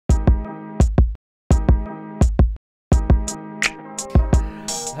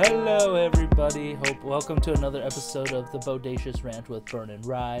Hello, everybody. Welcome to another episode of the Bodacious Rant with Burn and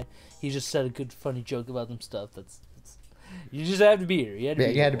Rye. He just said a good, funny joke about them stuff. You just have to be here. You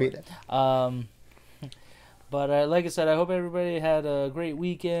had to be there. But like I said, I hope everybody had a great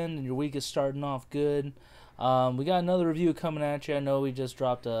weekend and your week is starting off good. We got another review coming at you. I know we just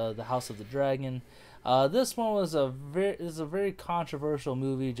dropped the House of the Dragon. This one was a very controversial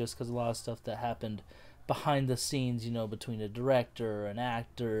movie just because a lot of stuff that happened behind the scenes, between a director, an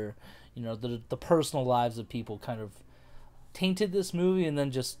actor, the personal lives of people kind of tainted this movie, and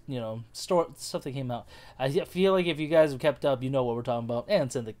then just, stuff that came out. I feel like if you guys have kept up, you know what we're talking about, and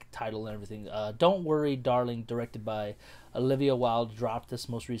it's in the title and everything. Don't Worry, Darling, directed by Olivia Wilde, dropped this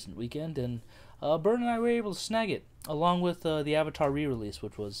most recent weekend, and Bert and I were able to snag it, along with the Avatar re-release,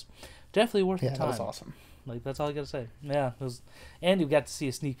 which was definitely worth the time. Yeah, that was awesome. That's all I gotta say. Yeah, it was, and you got to see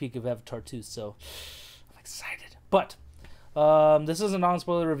a sneak peek of Avatar 2, so excited. But this is a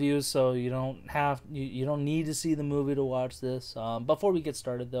non-spoiler review, so you don't need to see the movie to watch this. Before we get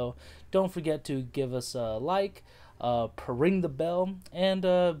started, though, don't forget to give us a like, ring the bell, and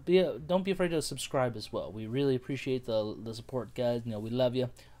don't be afraid to subscribe as well. We really appreciate the support, guys. We love you.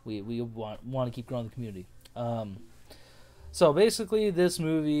 We want to keep growing the community. So basically, this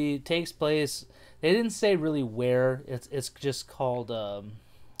movie takes place. They didn't say really where. It's just called what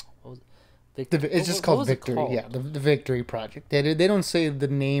was it? It's just called Victory. Yeah, the Victory Project. They don't say the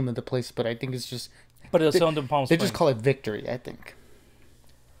name of the place, but I think it's just. But it's filmed in Palm Springs. They just call it Victory, I think.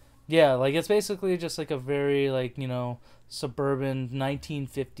 Yeah, it's basically just a very suburban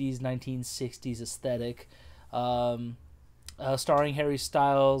 1950s, 1960s aesthetic, starring Harry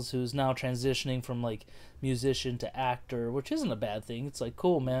Styles, who's now transitioning from musician to actor, which isn't a bad thing. It's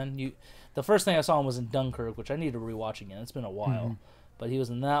cool, man. The first thing I saw him was in Dunkirk, which I need to rewatch again. It's been a while. Mm-hmm. But he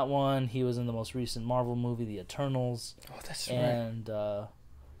was in that one. He was in the most recent Marvel movie, The Eternals. Oh, that's right.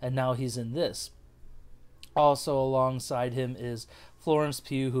 And now he's in this. Also alongside him is Florence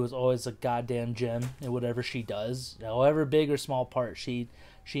Pugh, who is always a goddamn gem in whatever she does. However big or small part, she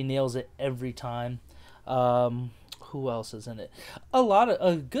nails it every time. Who else is in it?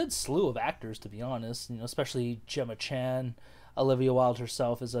 A good slew of actors, to be honest. Especially Gemma Chan. Olivia Wilde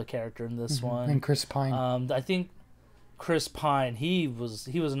herself is a character in this one. And Chris Pine. I think Chris Pine, he was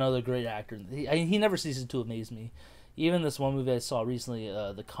another great actor. He never ceases to amaze me. Even this one movie I saw recently,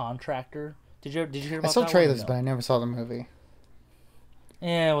 The Contractor. Did you hear about that? I saw trailers, but I never saw the movie.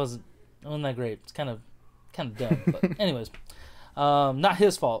 Yeah, it wasn't that great. It's kind of dumb. But anyways, not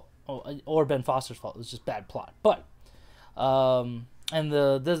his fault or Ben Foster's fault. It was just bad plot. But and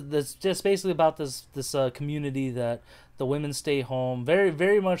this just basically about this community that the women stay home, very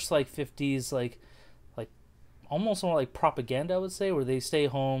very much like 50s almost more like propaganda, I would say, where they stay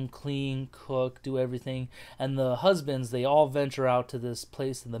home, clean, cook, do everything, and the husbands, they all venture out to this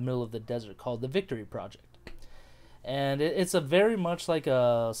place in the middle of the desert called the Victory Project. And it's a very much like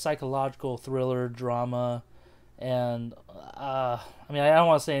a psychological thriller drama, and I don't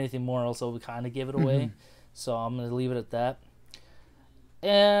want to say anything more, else we kind of give it away, so I'm going to leave it at that.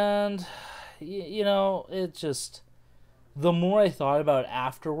 And, it just, the more I thought about it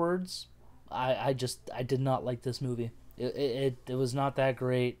afterwards, I did not like this movie. It was not that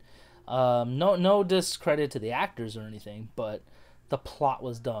great. No discredit to the actors or anything, but the plot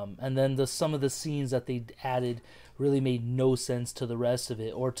was dumb. And then some of the scenes that they added really made no sense to the rest of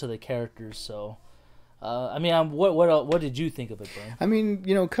it or to the characters. So, what did you think of it,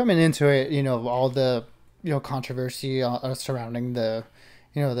 Brian? Coming into it, all the controversy surrounding the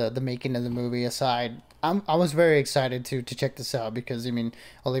making of the movie aside, I was very excited to check this out because,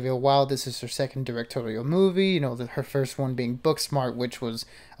 Olivia Wilde, this is her second directorial movie, her first one being Booksmart, which was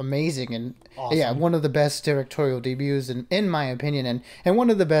amazing and awesome. Yeah, one of the best directorial debuts in my opinion, and one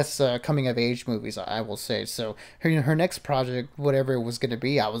of the best coming of age movies, I will say. So her next project, whatever it was going to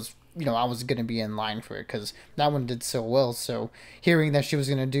be, I was going to be in line for it because that one did so well. So hearing that she was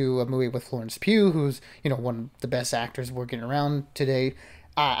going to do a movie with Florence Pugh, who's, one of the best actors working around today,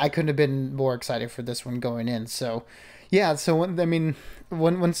 I couldn't have been more excited for this one going in. So, yeah. So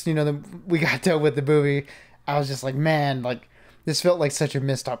once we got done with the movie, I was just like, man, this felt like such a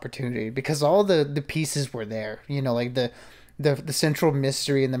missed opportunity because all the pieces were there. The central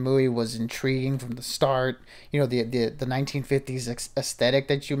mystery in the movie was intriguing from the start. The 1950s aesthetic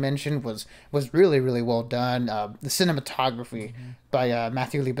that you mentioned was really really well done. The cinematography by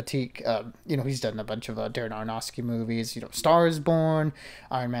Matthew Libatique. He's done a bunch of Darren Aronofsky movies. Star is Born,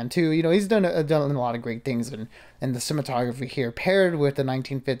 Iron Man 2. He's done a lot of great things, and the cinematography here paired with the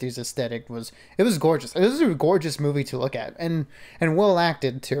 1950s aesthetic was gorgeous. It was a gorgeous movie to look at, and well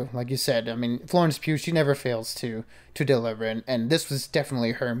acted too. Like you said, I mean, Florence Pugh, she never fails to deliver, and this was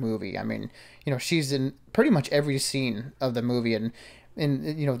definitely her movie. I mean, she's in pretty much every scene of the movie, and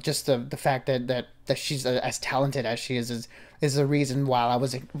just the fact that she's as talented as she is the reason why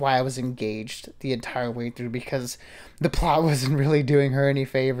I was engaged the entire way through, because the plot wasn't really doing her any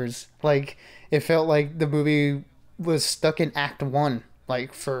favors. Like, it felt like the movie was stuck in Act 1,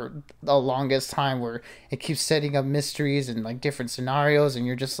 like, for the longest time, where it keeps setting up mysteries and like different scenarios, and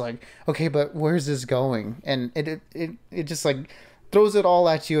you're just like, okay, but where's this going? And it just like throws it all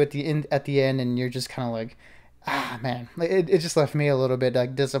at you at the end, and you're just kind of like, man, it just left me a little bit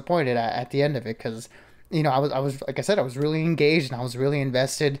like disappointed at the end of it, because I was like I said, I was really engaged and I was really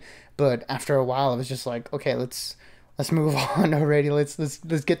invested, but after a while I was just like, okay, let's move on already. Let's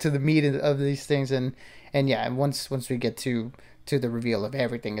get to the meat of these things, and yeah, once we get to the reveal of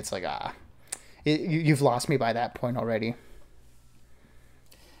everything, it's like you've lost me by that point already.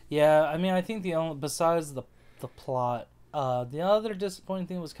 Yeah, I mean, I think besides the plot, the other disappointing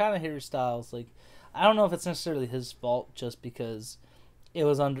thing was kind of Harry Styles. Like, I don't know if it's necessarily his fault, just because it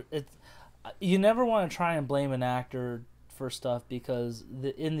was you never want to try and blame an actor for stuff, because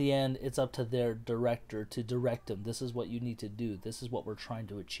in the end, it's up to their director to direct them. This is what you need to do. This is what we're trying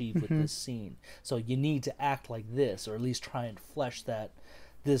to achieve with this scene. So you need to act like this, or at least try and flesh the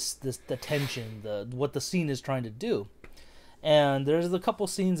tension, what the scene is trying to do. And there's a couple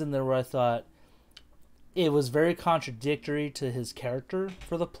scenes in there where I thought it was very contradictory to his character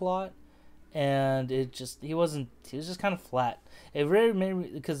for the plot. And he was just kind of flat. It really made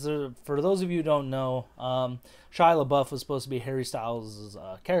me, because for those of you who don't know, Shia LaBeouf was supposed to be Harry Styles'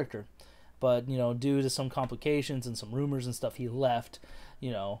 character, but due to some complications and some rumors and stuff, he left.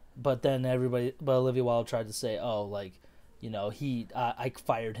 But then Olivia Wilde tried to say, oh, like, I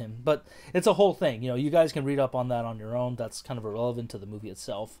fired him. But it's a whole thing. You guys can read up on that on your own. That's kind of irrelevant to the movie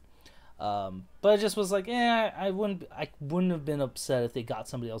itself. But it just was like, I wouldn't have been upset if they got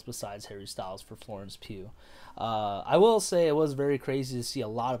somebody else besides Harry Styles for Florence Pugh. I will say it was very crazy to see a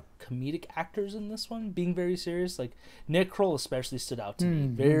lot of comedic actors in this one being very serious. Like, Nick Kroll especially stood out to me.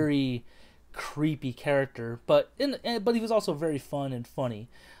 Very creepy character, but he was also very fun and funny.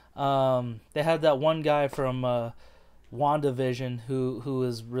 They had that one guy from WandaVision who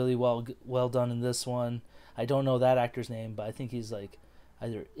is really well done in this one. I don't know that actor's name, but I think he's like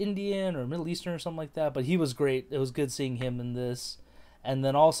either Indian or Middle Eastern or something like that, but he was great. It was good seeing him in this. And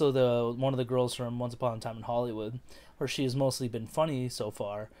then also one of the girls from Once Upon a Time in Hollywood, where she has mostly been funny so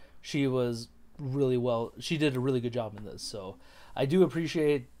far. She was she did a really good job in this. So I do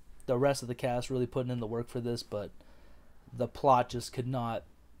appreciate the rest of the cast really putting in the work for this, but the plot just could not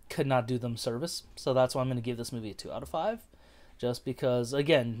do them service. So that's why I'm going to give this movie a 2 out of 5. Just because,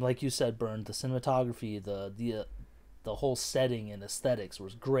 again, like you said, Bern, the cinematography, the whole setting and aesthetics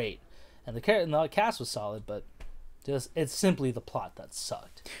was great, and the cast was solid, but it's simply the plot that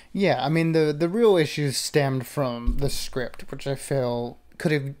sucked. Yeah, I mean, the real issues stemmed from the script, which I feel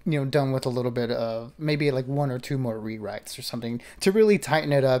could have done with a little bit of maybe like 1 or 2 more rewrites or something to really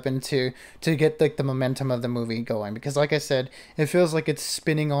tighten it up and to get like the momentum of the movie going, because like I said, it feels like it's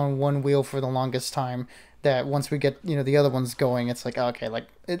spinning on one wheel for the longest time, that once we get the other ones going, it's like, okay, like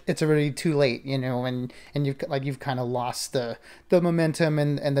it's already too late, and you've kind of lost the momentum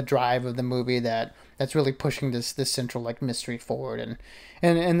and the drive of the movie that's really pushing this central like mystery forward,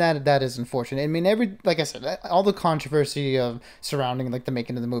 and that is unfortunate. I mean, like I said, all the controversy of surrounding like the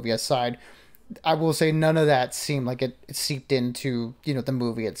making of the movie aside, I will say none of that seemed like it seeped into the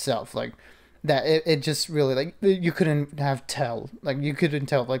movie itself. Like, that it just really, like, you couldn't tell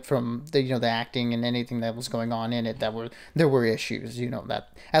like from the acting and anything that was going on in it that there were issues, that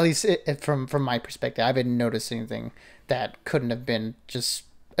at least from my perspective, I didn't notice anything that couldn't have been just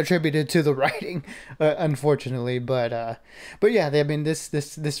attributed to the writing, unfortunately. But yeah, I mean,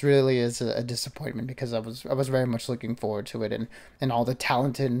 this really is a disappointment, because I was very much looking forward to it, and all the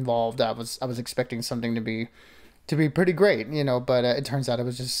talent involved. I was expecting something to be pretty great, but it turns out it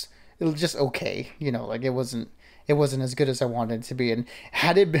was just okay, like it wasn't as good as I wanted it to be. And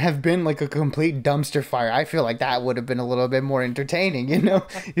had it have been like a complete dumpster fire, I feel like that would have been a little bit more entertaining,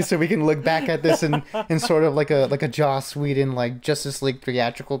 so we can look back at this in sort of like a Joss Whedon like Justice League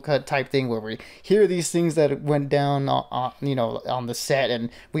theatrical cut type thing, where we hear these things that went down on the set, and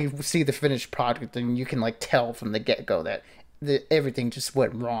we see the finished product, and you can like tell from the get-go that everything just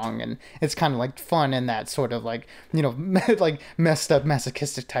went wrong, and it's kind of like fun in that sort of like, you know, like messed up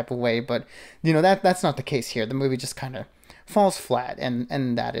masochistic type of way. But you know, that's not the case here. The movie just kind of falls flat,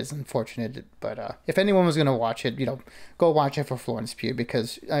 and that is unfortunate. But if anyone was gonna watch it, you know, go watch it for Florence Pugh,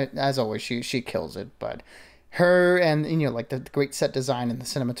 because as always she kills it. But her and, you know, like the great set design and the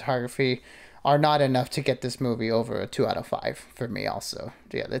cinematography are not enough to get this movie over a 2 out of 5 for me. Also,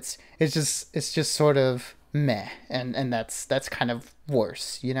 yeah, it's just sort of meh, and that's kind of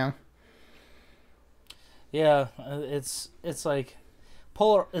worse, you know. Yeah, it's like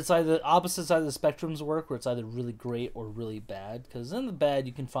polar. It's like the opposite side of the spectrums work, where it's either really great or really bad. Because in the bad,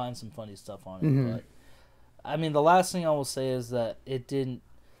 you can find some funny stuff on it. Mm-hmm. But I mean, the last thing I will say is that it didn't.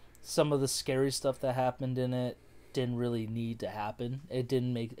 Some of the scary stuff that happened in it didn't really need to happen. It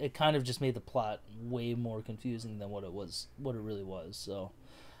didn't make. It kind of just made the plot way more confusing than what it was. What it really was. So.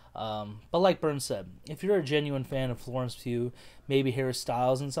 But like Burns said, if you're a genuine fan of Florence Pugh, maybe Harry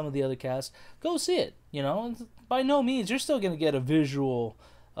Styles and some of the other cast, go see it. You know, by no means you're still gonna get a visual,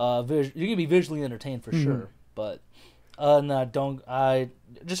 you're gonna be visually entertained for sure. But no, don't. I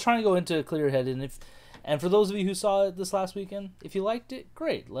just trying to go into it clear-headed. And for those of you who saw it this last weekend, if you liked it,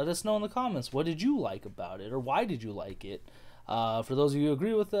 great. Let us know in the comments, what did you like about it, or why did you like it? For those of you who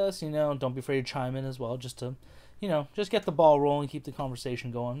agree with us, you know, don't be afraid to chime in as well, just to, you know, just get the ball rolling, keep the conversation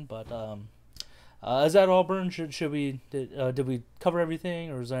going. But is that all, Burn? Should we did we cover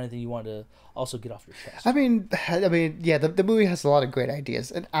everything, or is there anything you want to also get off your chest? I mean, yeah, the movie has a lot of great ideas,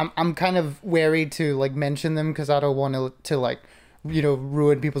 and I'm kind of wary to like mention them, because I don't want to like, you know,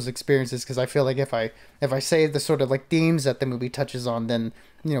 ruin people's experiences, because I feel like if I say the sort of like themes that the movie touches on, then,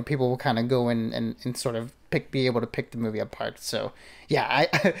 you know, people will kind of go in and sort of be able to pick the movie apart. So yeah,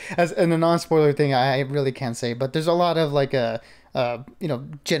 I as in a non-spoiler thing, I really can't say, but there's a lot of like you know,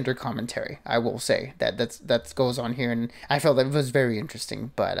 gender commentary, I will say, that goes on here, and I felt that it was very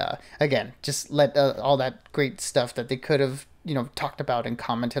interesting. But again, just let all that great stuff that they could have, you know, talked about and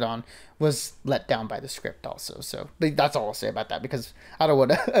commented on was let down by the script also. So but that's all I'll say about that, because I don't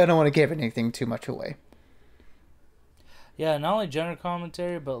want to give anything too much away. Yeah, not only gender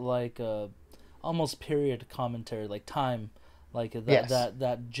commentary, but like almost period commentary, like time, like Yes.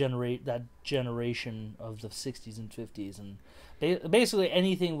 that generation of the 60s and 50s, and basically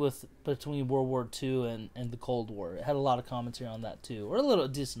anything between World War II and the Cold War. It had a lot of commentary on that too, or a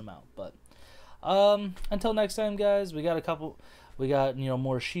decent amount. But until next time, guys, we got, you know,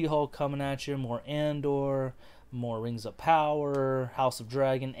 more She-Hulk coming at you, more Andor, more Rings of Power, House of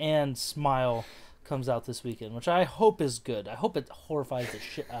Dragon, and Smile comes out this weekend, which I hope is good. I hope it horrifies the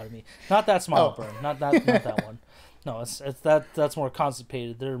shit out of me. Not that Smile Burn, not that one. No, it's that's more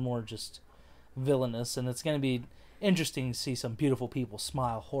constipated. They're more just villainous, and it's gonna be interesting to see some beautiful people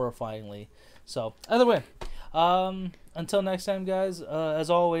smile horrifyingly. So either way, until next time, guys. As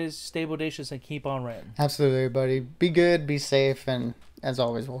always, stay bodacious and keep on ranting. Absolutely, everybody. Be good, be safe, and as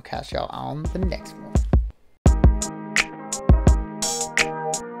always, we'll catch y'all on the next one.